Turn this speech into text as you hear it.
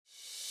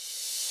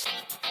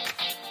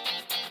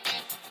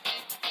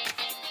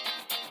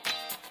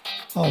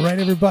All right,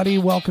 everybody,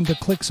 welcome to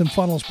Clicks and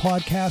Funnels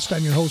Podcast.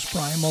 I'm your host,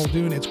 Brian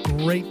Muldoon. It's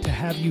great to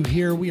have you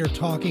here. We are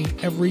talking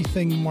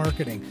everything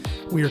marketing.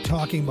 We are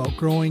talking about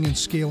growing and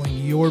scaling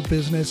your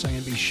business. I'm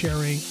going to be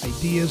sharing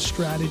ideas,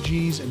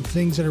 strategies, and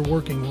things that are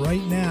working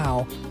right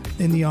now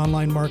in the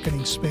online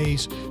marketing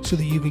space so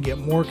that you can get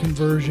more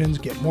conversions,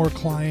 get more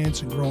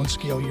clients, and grow and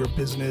scale your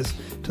business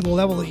to the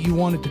level that you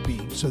want it to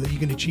be so that you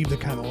can achieve the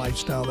kind of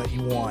lifestyle that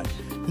you want.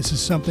 This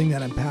is something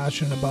that I'm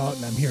passionate about,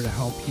 and I'm here to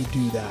help you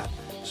do that.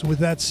 So with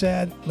that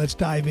said, let's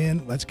dive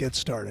in. Let's get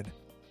started.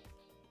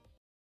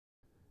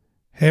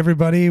 Hey,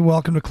 everybody.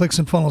 Welcome to Clicks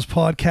and Funnels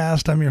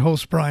Podcast. I'm your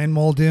host, Brian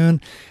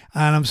Muldoon,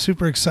 and I'm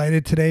super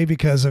excited today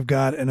because I've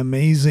got an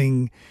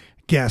amazing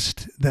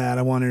guest that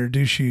I want to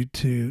introduce you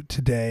to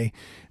today.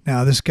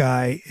 Now, this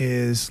guy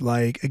is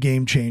like a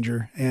game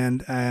changer,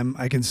 and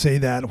I can say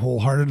that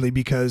wholeheartedly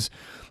because,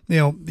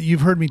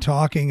 you've heard me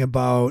talking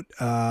about,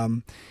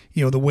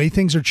 the way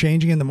things are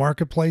changing in the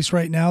marketplace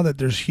right now, that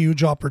there's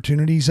huge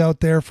opportunities out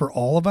there for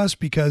all of us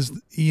because,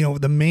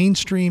 the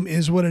mainstream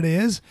is what it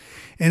is,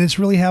 and it's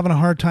really having a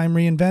hard time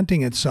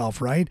reinventing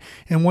itself, right?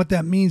 And what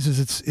that means is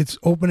it's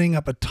opening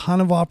up a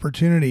ton of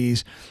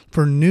opportunities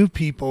for new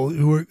people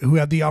who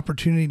have the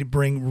opportunity to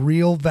bring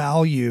real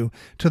value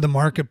to the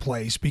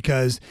marketplace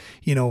because,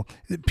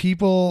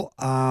 people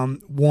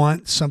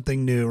want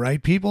something new,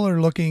 right? People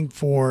are looking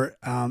for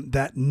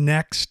that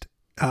next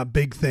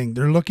big thing.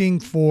 They're looking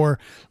for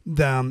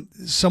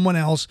someone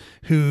else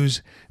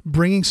who's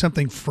bringing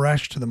something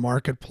fresh to the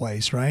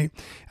marketplace, right?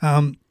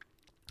 And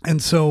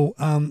so,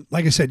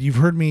 like I said, you've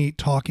heard me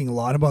talking a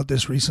lot about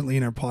this recently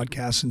in our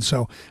podcast. And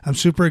so I'm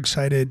super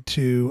excited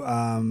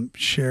to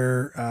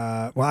share,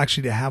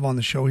 to have on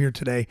the show here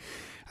today,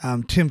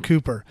 Tim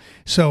Cooper.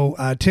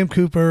 So Tim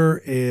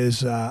Cooper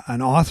is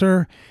an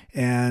author,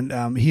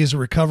 and he is a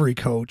recovery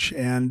coach.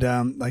 And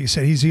like I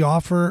said, he's the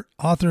author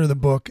of the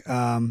book,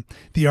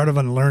 The Art of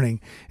Unlearning.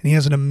 And he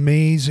has an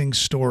amazing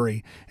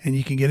story. And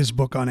you can get his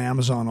book on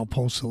Amazon. I'll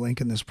post the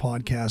link in this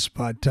podcast.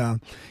 But,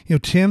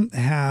 Tim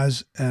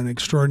has an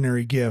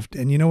extraordinary gift.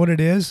 And you know what it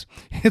is?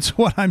 It's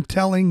what I'm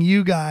telling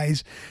you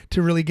guys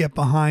to really get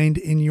behind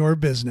in your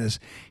business.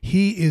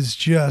 He is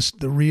just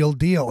the real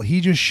deal.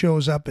 He just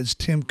shows up as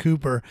Tim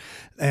Cooper.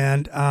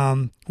 And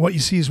what you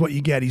see is what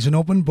you get. He's an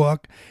open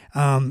book.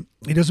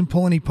 He doesn't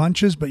pull any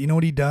punches, but you know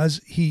what he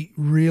does? He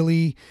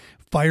really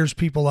fires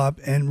people up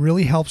and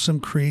really helps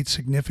them create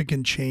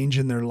significant change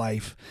in their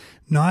life.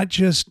 Not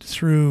just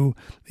through,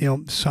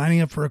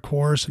 signing up for a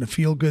course and a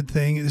feel-good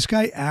thing. This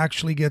guy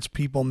actually gets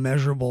people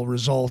measurable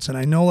results. And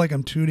I know like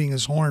I'm tooting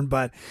his horn,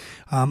 but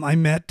I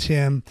met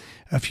Tim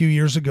a few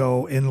years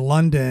ago in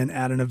London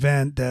at an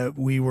event that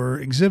we were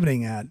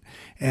exhibiting at.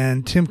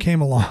 And Tim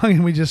came along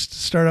and we just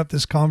started up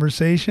this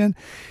conversation.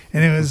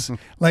 And it was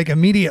like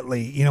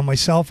immediately,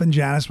 myself and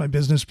Janice, my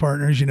business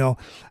partners, he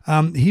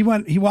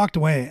walked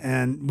away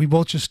and we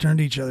both just turned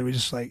to each other. We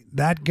just like,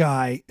 that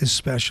guy is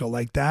special.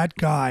 Like that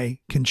guy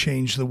can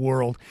change the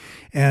world.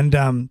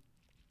 And,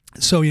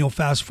 so,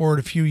 fast forward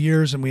a few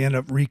years and we end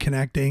up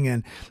reconnecting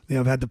and,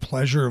 I've had the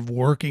pleasure of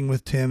working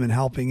with Tim and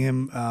helping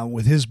him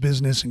with his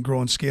business and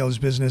grow and scale his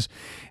business.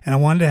 And I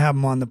wanted to have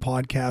him on the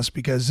podcast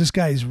because this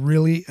guy is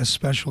really a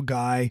special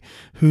guy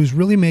who's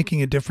really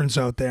making a difference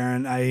out there.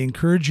 And I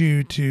encourage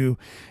you to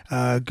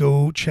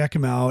go check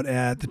him out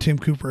at the Tim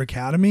Cooper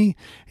Academy.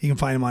 You can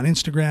find him on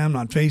Instagram,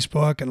 on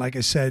Facebook. And like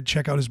I said,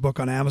 check out his book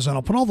on Amazon.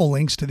 I'll put all the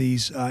links to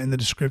these in the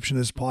description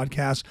of this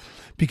podcast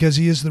because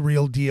he is the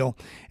real deal.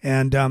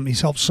 And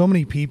he's helped so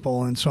many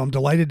people. And so I'm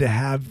delighted to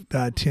have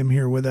Tim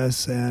here with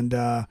us. And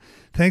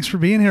thanks for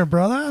being here,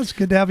 brother. It's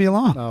good to have you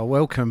along. Oh,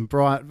 welcome,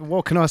 Brian.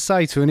 What can I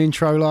say to an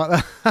intro like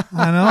that?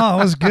 I know.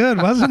 It was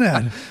good, wasn't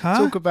it? Huh?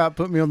 Talk about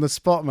putting me on the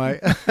spot, mate.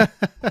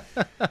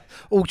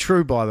 All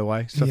true, by the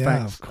way. So yeah,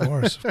 thanks.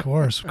 Of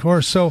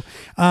course. So,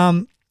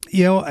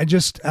 I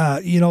just,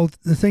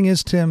 the thing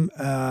is, Tim,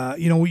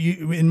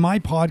 in my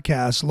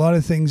podcast, a lot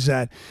of things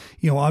that,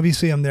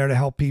 obviously I'm there to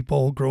help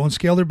people grow and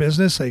scale their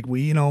business. Like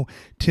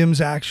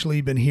Tim's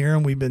actually been here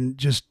and we've been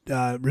just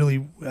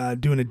really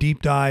doing a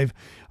deep dive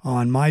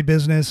on my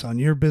business, on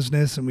your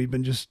business, and we've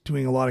been just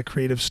doing a lot of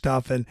creative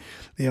stuff. And,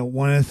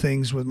 one of the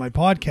things with my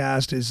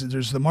podcast is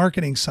there's the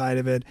marketing side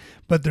of it,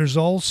 but there's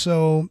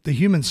also the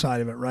human side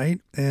of it,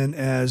 right? And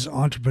as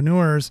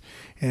entrepreneurs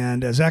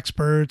and as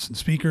experts and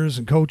speakers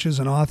and coaches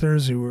and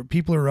authors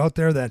people who are out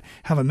there that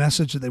have a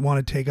message that they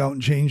want to take out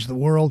and change the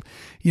world,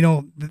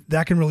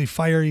 that can really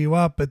fire you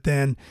up. But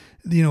then,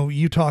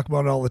 you talk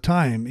about it all the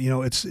time.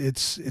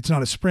 It's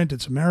not a sprint,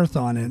 it's a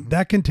marathon, and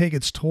that can take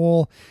its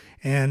toll.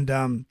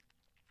 And,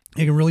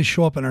 it can really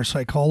show up in our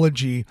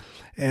psychology,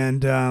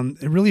 and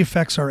it really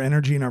affects our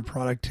energy and our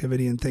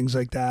productivity and things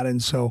like that.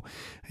 And so,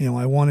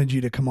 I wanted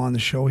you to come on the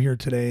show here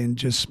today and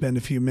just spend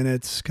a few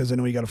minutes, because I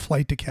know you got a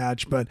flight to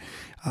catch, but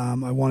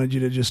I wanted you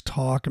to just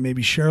talk and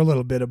maybe share a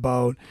little bit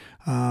about,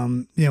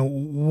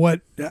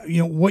 what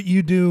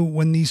you do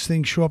when these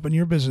things show up in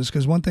your business.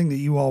 Because one thing that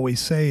you always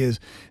say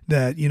is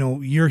that,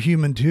 you're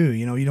human too.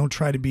 You don't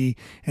try to be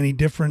any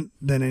different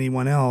than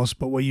anyone else,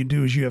 but what you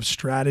do is you have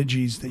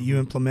strategies that you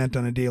implement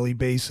on a daily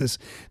basis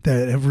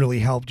that have really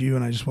helped you.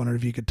 And I just wondered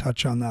if you could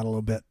touch on that a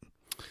little bit.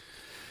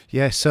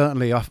 Yeah,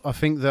 certainly. I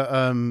think that,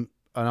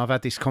 and I've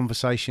had this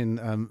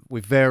conversation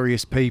with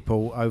various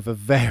people over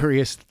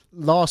various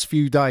last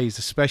few days,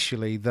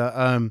 especially,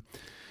 that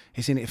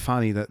isn't it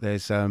funny that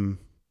there's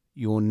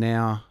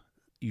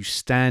you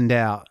stand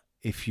out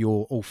if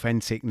you're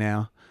authentic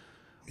now,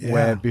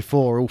 where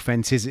before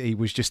authenticity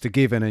was just a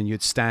given, and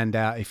you'd stand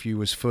out if you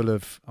was full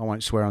of, I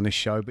won't swear on this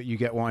show, but you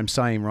get what I'm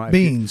saying, right?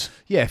 Beans.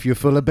 If you're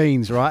full of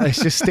beans, right?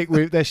 Let's just stick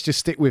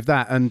with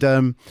that.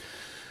 And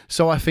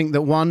so I think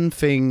that one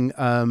thing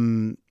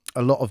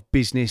a lot of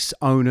business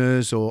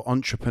owners or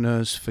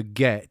entrepreneurs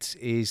forget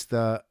is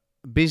that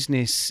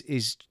business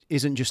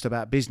isn't just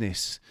about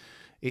business.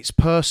 It's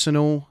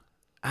personal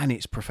and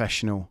it's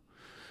professional.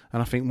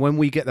 And I think when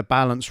we get the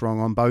balance wrong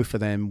on both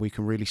of them, we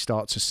can really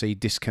start to see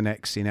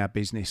disconnects in our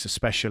business,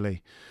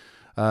 especially.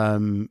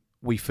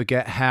 We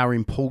forget how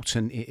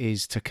important it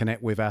is to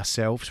connect with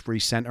ourselves,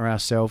 recenter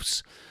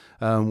ourselves.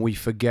 We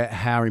forget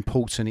how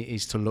important it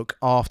is to look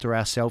after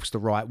ourselves the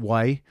right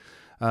way.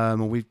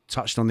 And we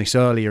touched on this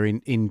earlier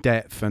in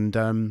depth.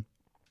 And,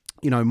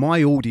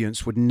 my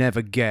audience would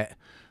never get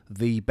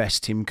the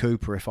best Tim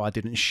Cooper if I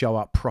didn't show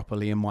up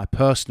properly in my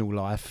personal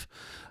life.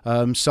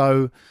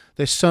 So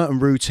there's certain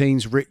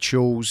routines,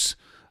 rituals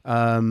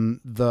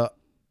that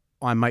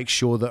I make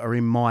sure that are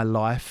in my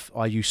life.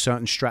 I use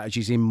certain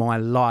strategies in my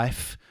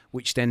life,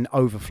 which then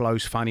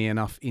overflows, funny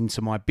enough,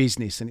 into my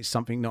business. And it's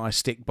something that I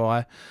stick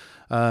by.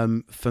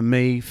 For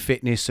me,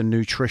 fitness and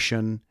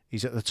nutrition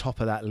is at the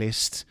top of that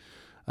list.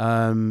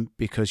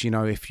 Because,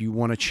 if you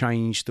want to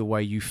change the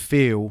way you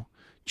feel,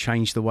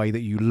 change the way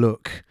that you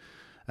look,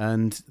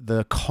 and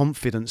the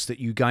confidence that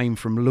you gain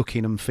from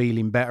looking and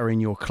feeling better in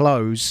your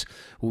clothes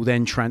will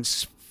then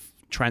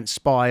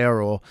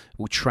transpire or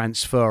will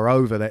transfer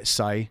over, let's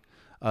say,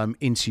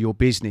 into your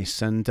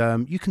business. And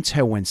you can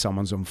tell when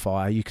someone's on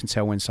fire, you can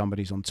tell when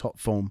somebody's on top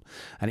form,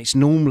 and it's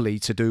normally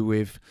to do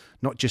with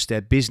not just their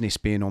business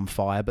being on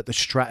fire, but the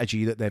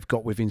strategy that they've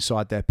got with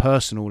inside their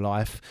personal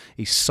life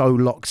is so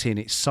locked in,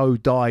 it's so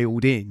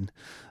dialed in,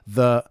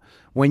 that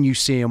when you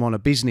see him on a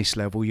business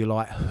level, you're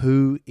like,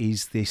 who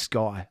is this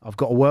guy? I've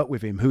got to work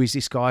with him. Who is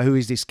this guy? Who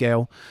is this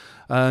girl?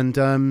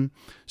 And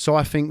so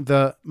I think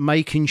that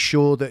making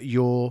sure that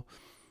you're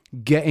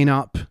getting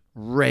up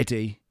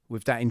ready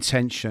with that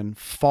intention,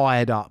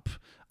 fired up,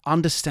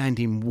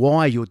 understanding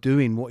why you're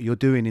doing what you're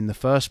doing in the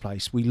first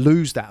place. We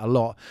lose that a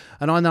lot.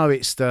 And I know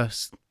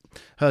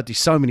heard this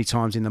so many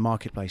times in the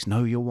marketplace,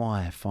 know your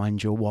why,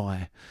 find your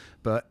why.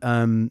 But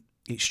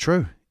it's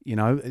true.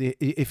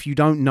 If you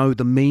don't know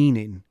the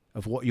meaning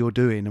of what you're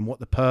doing and what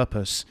the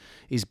purpose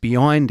is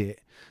behind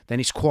it, then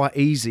it's quite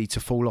easy to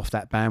fall off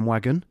that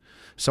bandwagon.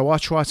 So I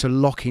try to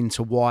lock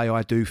into why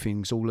I do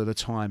things all of the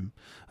time,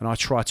 and I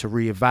try to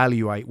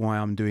reevaluate why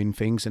I'm doing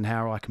things and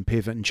how I can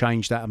pivot and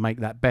change that and make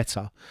that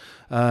better.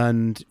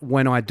 And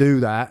when I do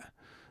that,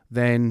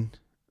 then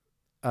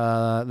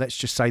let's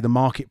just say the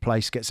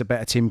marketplace gets a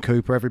better Tim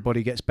Cooper,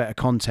 everybody gets better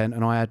content,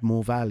 and I add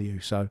more value.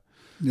 So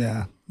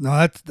yeah,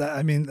 no,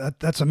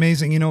 that's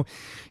amazing.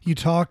 You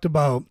talked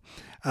about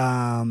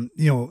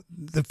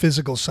the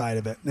physical side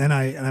of it. And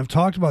I've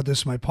talked about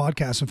this in my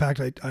podcast. In fact,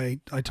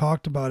 I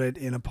talked about it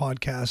in a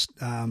podcast,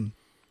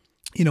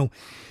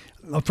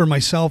 for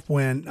myself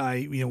when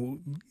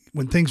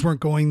when things weren't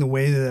going the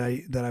way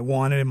that I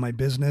wanted in my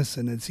business,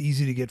 and it's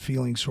easy to get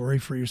feeling sorry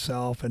for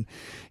yourself. And,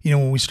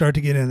 when we start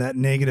to get into that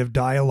negative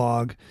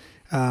dialogue,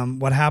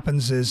 what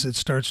happens is it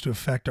starts to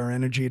affect our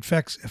energy. It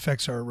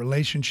affects our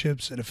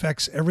relationships. It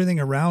affects everything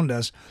around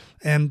us,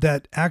 and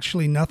that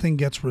actually nothing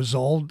gets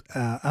resolved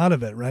out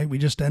of it, right? We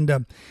just end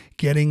up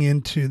getting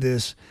into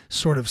this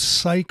sort of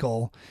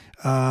cycle,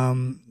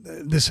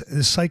 this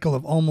cycle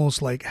of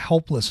almost like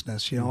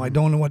helplessness. I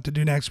don't know what to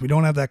do next. We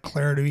don't have that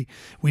clarity.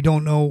 We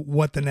don't know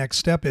what the next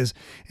step is.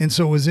 And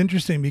so it was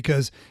interesting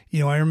because,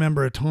 I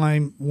remember a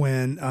time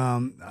when,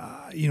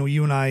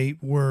 you and I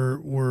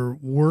were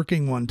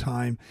working one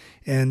time,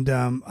 and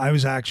I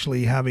was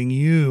actually having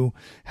you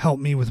help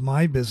me with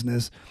my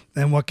business.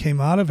 And what came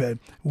out of it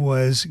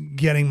was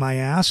getting my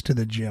ass to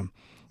the gym.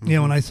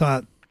 Mm-hmm.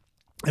 And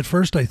at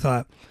first I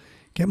thought,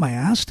 get my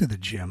ass to the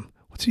gym.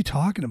 What's he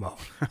talking about?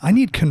 I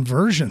need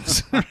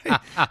conversions.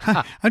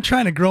 I'm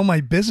trying to grow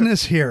my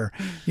business here.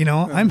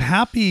 I'm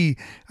happy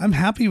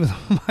with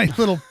my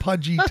little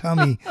pudgy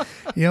tummy.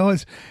 It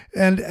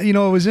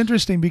was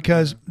interesting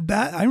because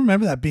I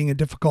remember that being a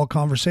difficult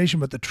conversation.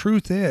 But the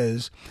truth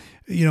is,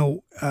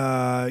 you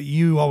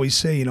always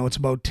say, it's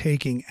about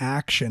taking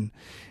action.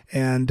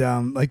 And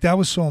like that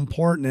was so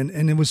important.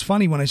 And it was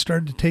funny when I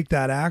started to take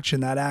that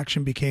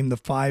action became the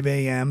 5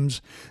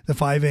 a.m.s. The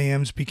 5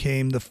 a.m.s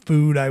became the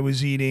food I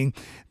was eating.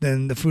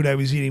 Then the food I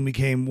was eating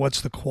became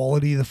what's the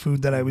quality of the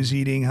food that I was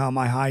eating? How am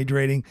I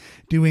hydrating?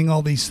 Doing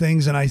all these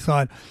things. And I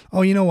thought,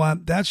 oh, you know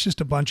what? That's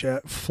just a bunch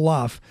of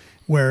fluff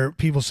where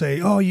people say,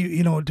 oh,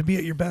 you know, to be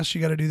at your best,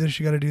 you got to do this,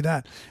 you got to do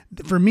that.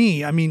 For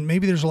me, I mean,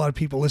 maybe there's a lot of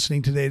people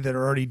listening today that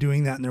are already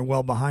doing that and they're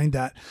well behind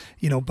that,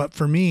 you know, but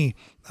for me,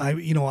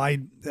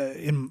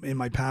 in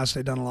my past,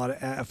 I'd done a lot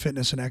of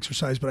fitness and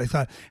exercise, but I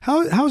thought,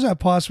 how is that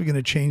possibly going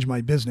to change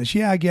my business?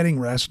 Yeah, getting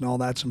rest and all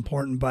that's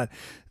important, but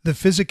the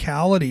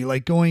physicality,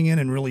 like going in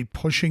and really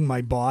pushing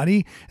my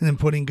body and then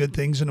putting good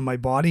things into my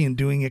body and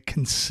doing it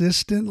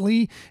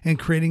consistently and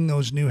creating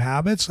those new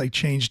habits, like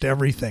changed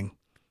everything.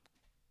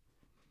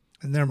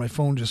 And there, my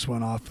phone just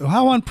went off.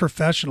 How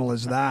unprofessional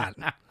is that?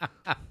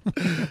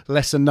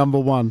 Lesson number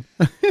 1.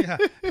 yeah.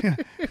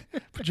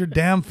 Put your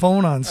damn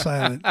phone on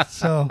silent.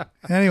 So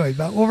anyway,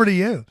 over to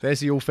you.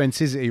 There's the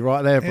authenticity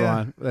right there,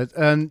 Brian. Yeah.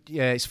 And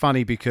yeah, it's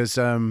funny because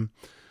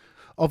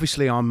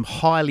obviously I'm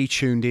highly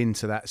tuned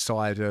into that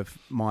side of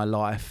my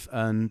life.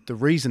 And the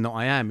reason that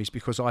I am is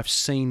because I've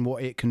seen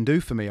what it can do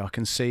for me. I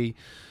can see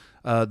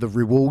the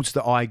rewards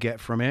that I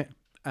get from it.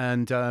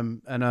 And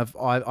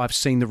I've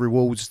seen the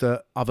rewards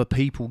that other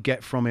people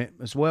get from it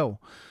as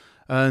well.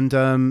 And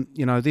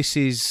you know, this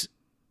is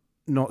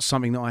not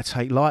something that I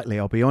take lightly.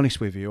 I'll be honest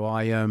with you.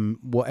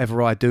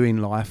 Whatever I do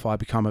in life, I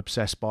become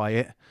obsessed by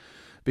it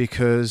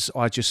because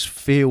I just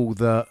feel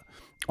that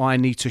I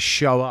need to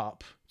show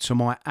up to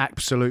my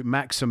absolute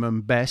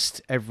maximum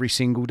best every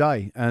single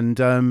day.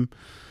 And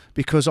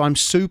because I'm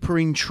super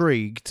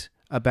intrigued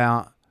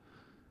about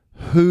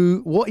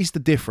what is the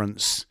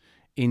difference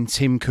in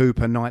Tim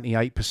Cooper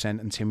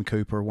 98% and Tim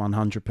Cooper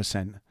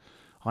 100%.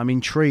 I'm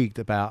intrigued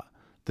about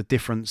the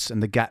difference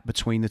and the gap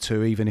between the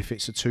two, even if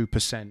it's a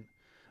 2%.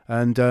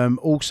 And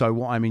also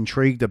what I'm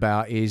intrigued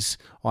about is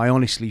I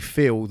honestly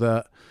feel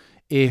that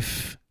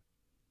if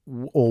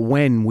or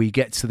when we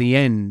get to the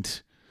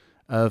end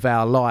of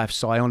our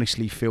lives, I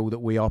honestly feel that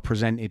we are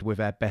presented with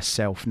our best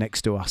self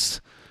next to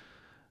us.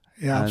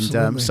 Yeah, and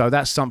absolutely. So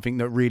that's something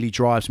that really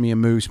drives me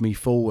and moves me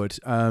forward.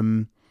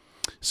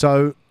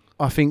 So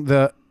I think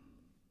that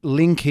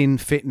linking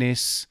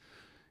fitness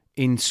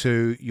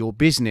into your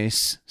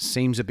business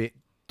seems a bit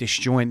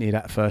disjointed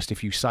at first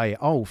if you say,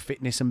 oh,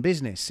 fitness and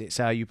business, it's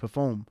how you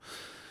perform.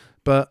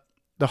 But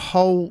the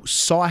whole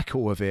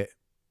cycle of it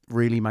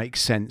really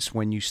makes sense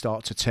when you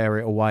start to tear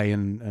it away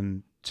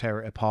and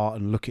tear it apart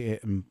and look at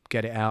it and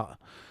get it out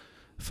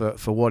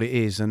for what it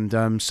is.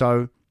 And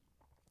so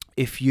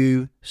if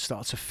you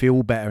start to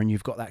feel better and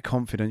you've got that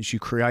confidence, you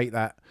create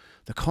that,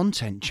 the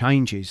content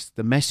changes,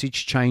 the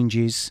message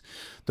changes,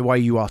 the way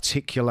you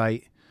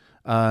articulate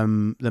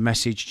the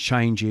message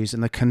changes,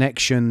 and the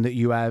connection that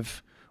you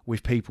have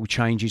with people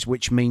changes,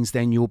 which means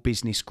then your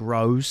business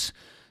grows.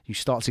 You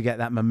start to get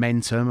that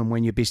momentum, and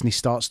when your business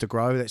starts to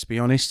grow, let's be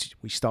honest,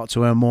 we start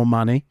to earn more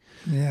money.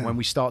 Yeah. When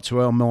we start to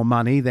earn more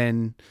money,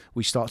 then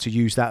we start to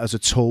use that as a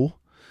tool.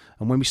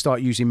 And when we start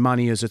using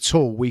money as a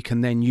tool, we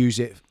can then use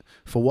it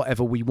for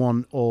whatever we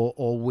want,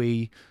 or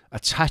we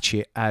attach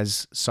it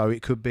as. So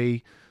it could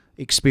be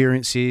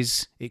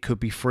experiences, it could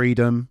be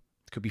freedom,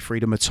 it could be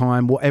freedom of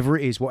time, whatever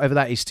it is, whatever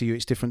that is to you,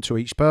 it's different to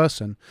each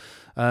person.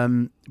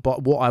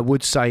 But what I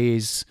would say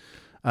is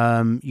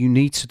you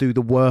need to do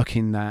the work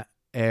in that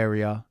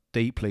area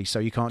deeply. So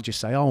you can't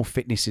just say, oh,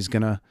 fitness is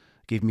going to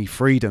give me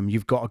freedom.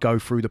 You've got to go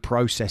through the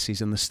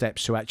processes and the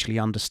steps to actually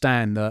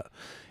understand that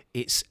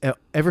it's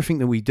everything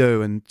that we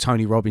do. And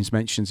Tony Robbins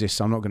mentions this,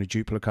 so I'm not going to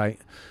duplicate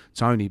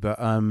Tony, but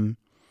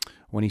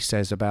when he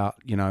says about,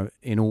 you know,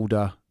 in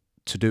order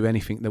to do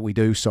anything that we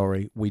do,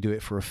 we do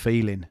it for a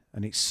feeling.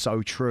 And it's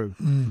so true.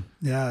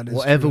 Yeah, it is.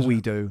 Whatever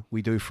true,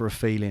 we do for a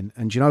feeling.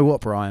 And do you know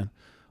what, Brian?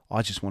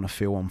 I just want to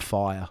feel on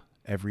fire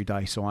every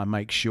day. So I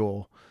make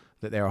sure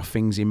that there are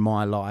things in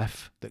my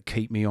life that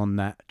keep me on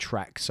that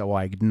track. So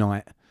I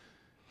ignite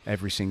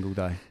every single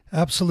day.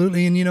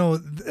 Absolutely. And, you know,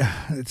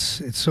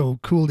 it's so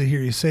cool to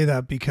hear you say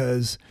that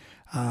because,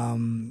 for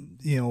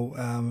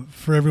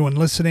everyone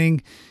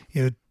listening,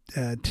 you know,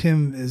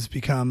 Tim has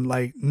become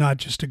like not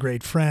just a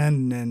great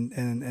friend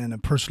and a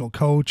personal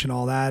coach and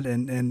all that.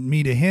 And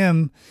me to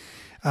him,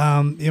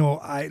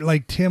 I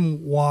like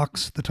Tim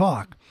walks the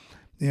talk.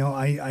 You know,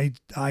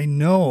 I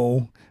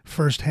know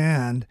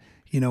firsthand,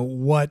 you know,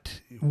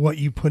 what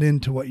you put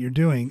into what you're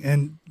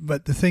doing.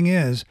 But the thing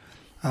is,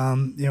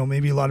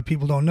 maybe a lot of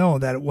people don't know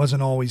that it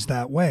wasn't always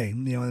that way.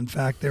 You know, in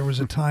fact, there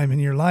was a time in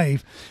your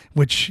life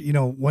which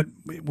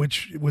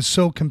was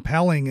so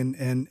compelling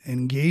and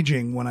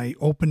engaging when I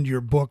opened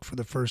your book for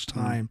the first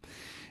time.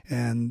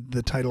 And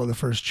the title of the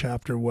first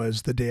chapter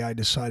was The Day I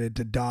Decided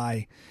to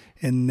Die.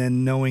 And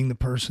then knowing the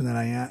person that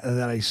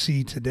I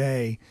see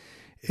today,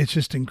 it's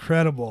just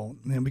incredible.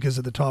 Because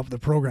at the top of the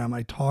program,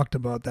 I talked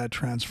about that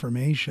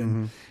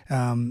transformation,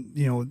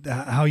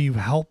 how you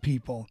help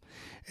people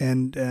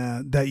and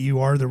that you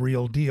are the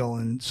real deal.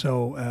 And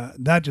so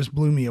that just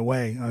blew me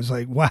away. I was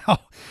like, wow,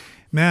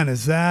 man,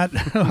 is that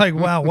like,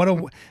 wow,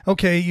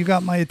 okay, you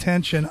got my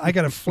attention. I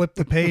got to flip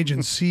the page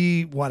and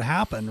see what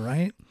happened,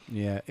 right?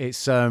 Yeah,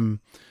 it's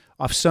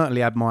I've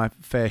certainly had my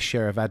fair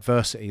share of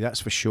adversity, that's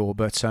for sure,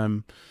 but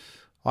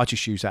I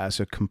just use that as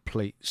a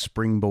complete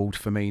springboard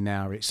for me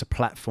now. It's a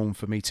platform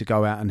for me to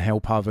go out and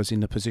help others in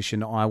the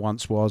position that I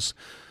once was.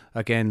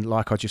 Again,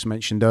 like I just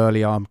mentioned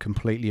earlier, I'm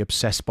completely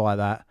obsessed by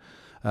that.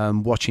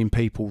 Watching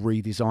people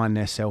redesign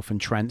themselves and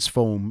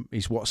transform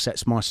is what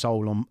sets my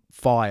soul on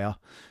fire.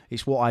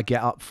 It's what I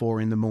get up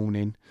for in the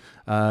morning.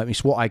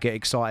 It's what I get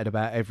excited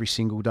about every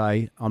single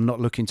day. I'm not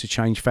looking to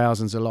change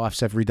thousands of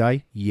lives every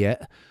day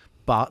yet,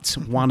 but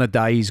one a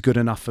day is good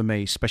enough for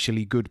me,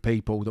 especially good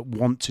people that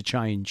want to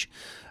change.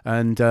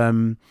 And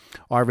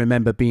I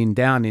remember being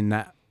down in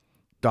that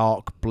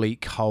dark,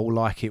 bleak hole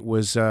like it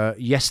was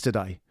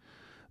yesterday,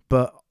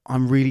 but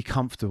I'm really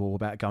comfortable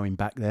about going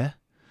back there.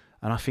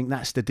 And I think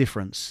that's the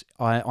difference.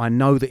 I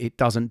know that it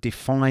doesn't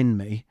define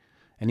me.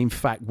 And in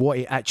fact, what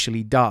it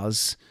actually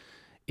does,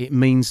 it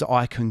means that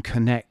I can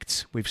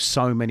connect with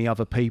so many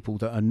other people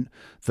that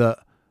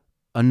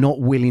are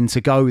not willing to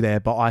go there,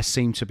 but I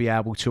seem to be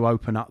able to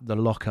open up the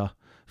locker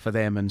for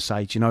them and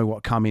say, do you know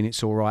what, come in,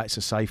 it's all right, it's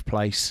a safe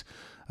place.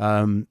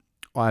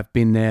 I've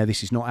been there.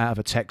 This is not out of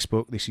a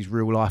textbook. This is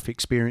real life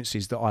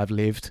experiences that I've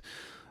lived.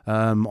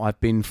 I've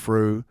been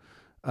through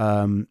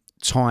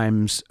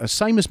times,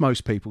 same as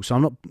most people. So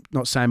I'm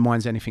not saying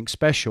mine's anything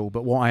special,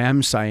 but what I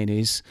am saying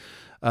is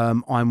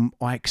I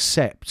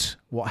accept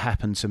what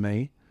happened to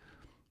me.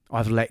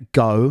 I've let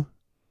go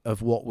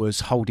of what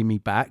was holding me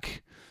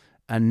back,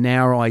 and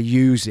now I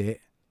use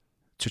it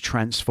to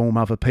transform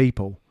other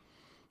people.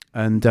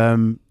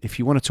 And if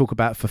you want to talk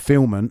about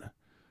fulfillment,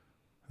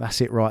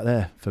 that's it right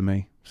there for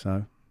me.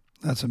 So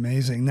that's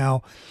amazing.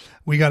 Now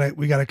we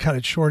gotta cut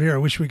it short here. I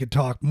wish we could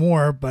talk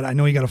more, but I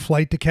know you got a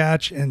flight to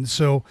catch, and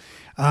so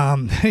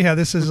yeah,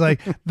 this is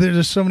like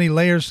there's so many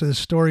layers to this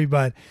story,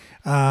 but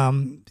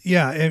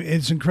yeah,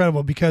 it's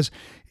incredible because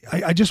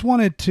I just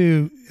wanted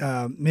to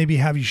maybe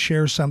have you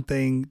share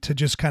something to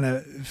just kind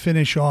of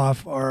finish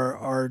off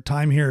our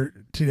time here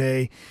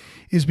today,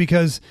 is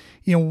because,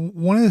 you know,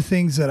 one of the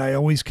things that I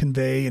always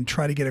convey and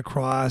try to get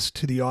across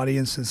to the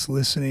audience that's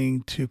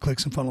listening to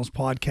Clicks and Funnels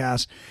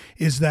podcast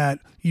is that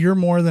you're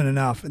more than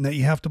enough, and that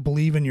you have to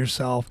believe in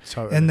yourself.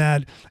 Totally. And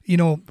that, you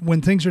know,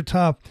 when things are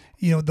tough,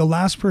 you know, the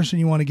last person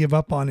you want to give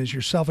up on is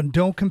yourself. And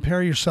don't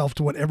compare yourself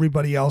to what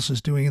everybody else is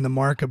doing in the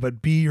market,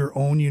 but be your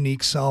own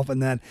unique self.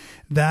 And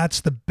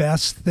that's the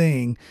best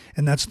thing.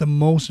 And that's the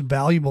most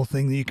valuable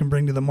thing that you can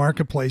bring to the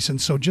marketplace. And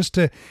so just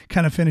to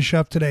kind of finish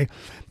up today,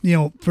 you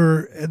know,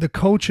 for the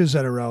coaches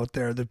that are out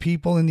there, the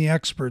people in the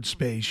expert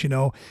space, you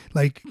know,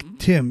 like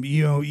Tim,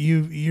 you know,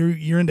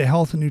 you're into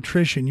health and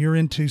nutrition, you're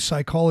into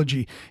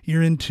psychology,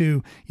 you're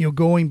into, you know,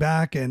 going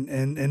back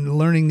and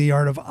learning the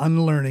art of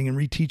unlearning and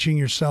reteaching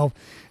yourself,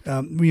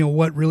 you know,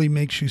 what really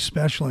makes you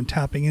special, and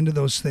tapping into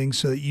those things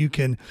so that you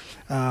can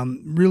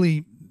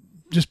really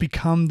just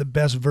become the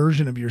best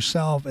version of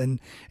yourself, and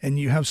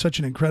you have such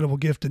an incredible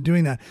gift of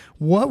doing that.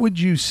 What would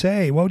you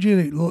say? What would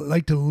you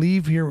like to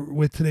leave here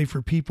with today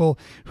for people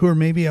who are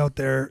maybe out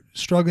there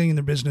struggling in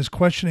their business,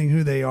 questioning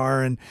who they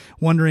are, and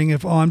wondering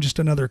if, I'm just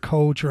another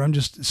coach, or I'm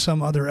just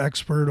some other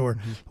expert, or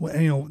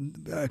you know,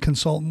 a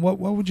consultant? What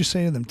would you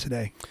say to them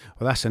today?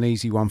 Well, that's an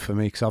easy one for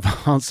me, because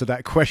I've answered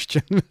that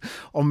question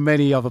on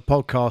many other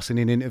podcasts and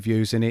in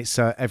interviews, and it's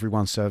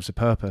everyone serves a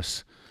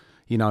purpose.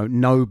 You know,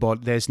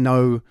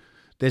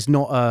 there's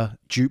not a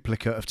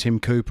duplicate of Tim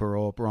Cooper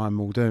or Brian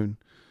Muldoon.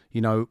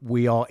 You know,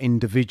 we are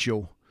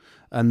individual.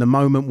 And the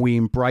moment we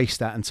embrace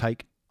that and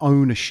take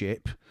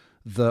ownership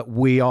that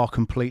we are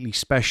completely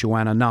special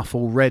and enough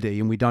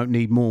already, and we don't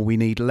need more, we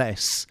need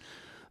less,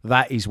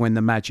 that is when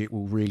the magic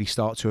will really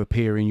start to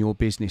appear in your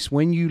business.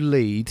 When you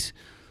lead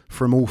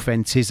from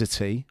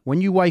authenticity,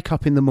 when you wake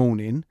up in the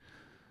morning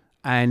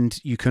and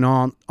you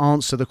can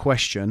answer the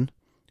question,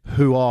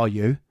 who are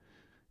you?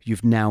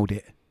 You've nailed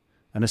it.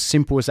 And as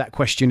simple as that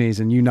question is,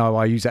 and you know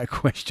I use that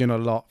question a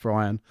lot,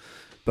 Brian,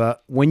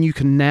 but when you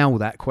can nail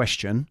that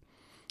question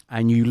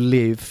and you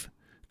live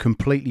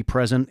completely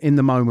present in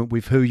the moment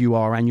with who you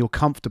are, and you're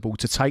comfortable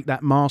to take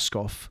that mask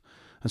off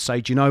and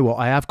say, do you know what,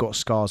 I have got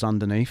scars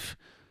underneath,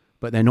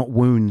 but they're not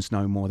wounds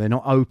no more. They're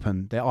not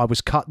open. I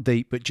was cut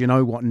deep, but do you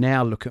know what,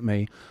 now look at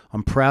me.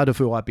 I'm proud of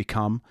who I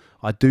become.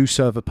 I do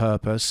serve a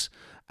purpose.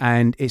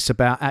 And it's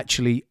about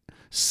actually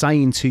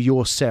saying to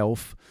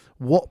yourself,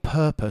 what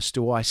purpose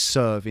do I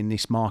serve in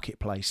this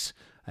marketplace?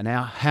 And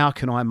how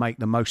can I make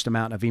the most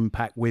amount of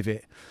impact with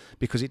it?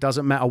 Because it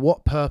doesn't matter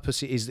what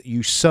purpose it is that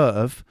you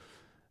serve,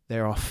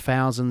 there are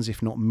thousands,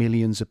 if not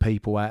millions of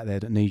people out there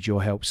that need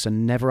your help. So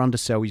never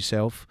undersell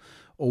yourself.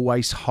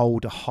 Always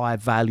hold a high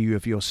value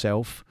of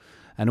yourself,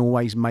 and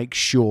always make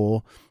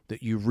sure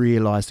that you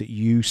realize that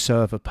you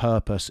serve a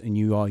purpose and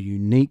you are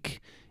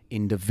unique,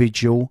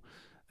 individual,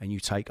 and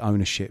you take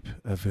ownership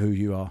of who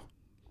you are.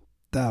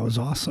 That was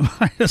awesome.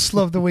 I just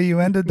love the way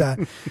you ended that.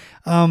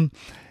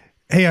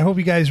 Hey, I hope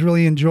you guys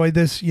really enjoyed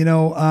this.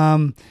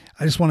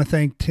 I just want to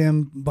thank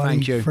Tim, buddy,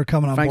 Thank you. for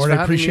coming on Thanks board. for I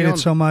having appreciate me it on.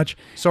 so much.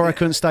 Sorry I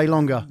couldn't stay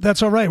longer.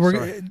 That's all right.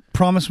 Sorry.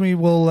 Promise me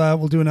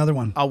we'll do another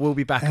one. I will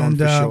be back And on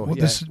for sure. well,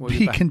 Yeah, this we'll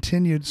be back.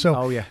 continued. So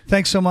Oh, yeah.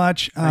 thanks so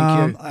much.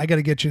 Thank you. I got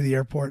to get you to the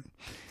airport.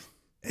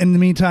 In the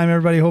meantime,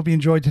 everybody, hope you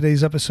enjoyed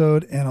today's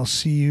episode, and I'll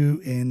see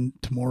you in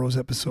tomorrow's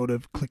episode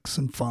of Clicks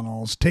and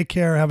Funnels. Take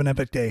care. Have an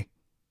epic day.